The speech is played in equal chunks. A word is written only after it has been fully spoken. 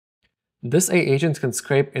This AI agent can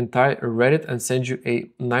scrape entire Reddit and send you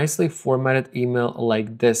a nicely formatted email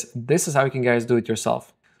like this. This is how you can guys do it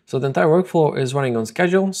yourself. So the entire workflow is running on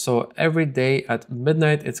schedule. So every day at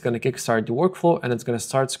midnight, it's going to kickstart the workflow and it's going to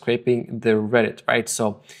start scraping the Reddit, right?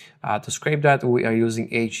 So to scrape that, we are using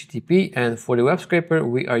HTTP, and for the web scraper,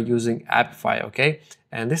 we are using Ampify, okay?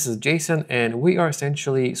 And this is JSON, and we are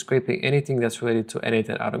essentially scraping anything that's related to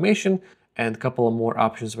n8n automation, and a couple of more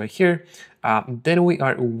options right here. Then we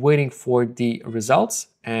are waiting for the results,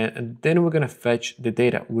 and then we're going to fetch the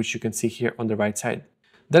data, which you can see here on the right side.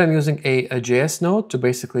 Then I'm using a JS node to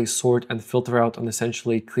basically sort and filter out and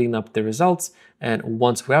essentially clean up the results. And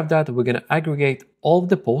once we have that, we're going to aggregate all of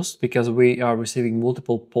the posts because we are receiving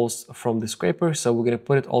multiple posts from the scraper. So we're going to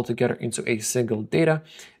put it all together into a single data,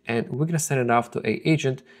 and we're going to send it off to a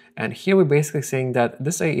agent. And here we're basically saying that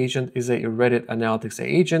this AI agent is a Reddit analytics AI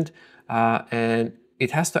agent, and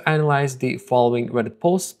it has to analyze the following Reddit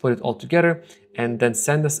posts, put it all together, and then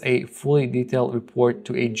send us a fully detailed report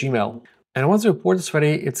to a Gmail. And once the report is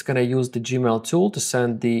ready, it's going to use the Gmail tool to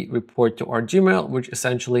send the report to our Gmail, which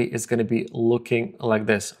essentially is going to be looking like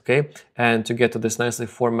this, okay? And to get to this nicely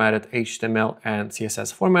formatted HTML and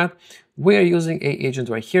CSS format, we are using an agent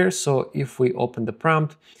right here. So if we open the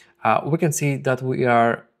prompt, we can see that we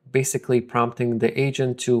are basically prompting the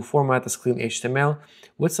agent to format as clean HTML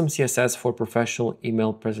with some CSS for professional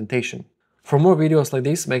email presentation. For more videos like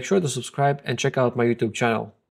this, make sure to subscribe and check out my YouTube channel.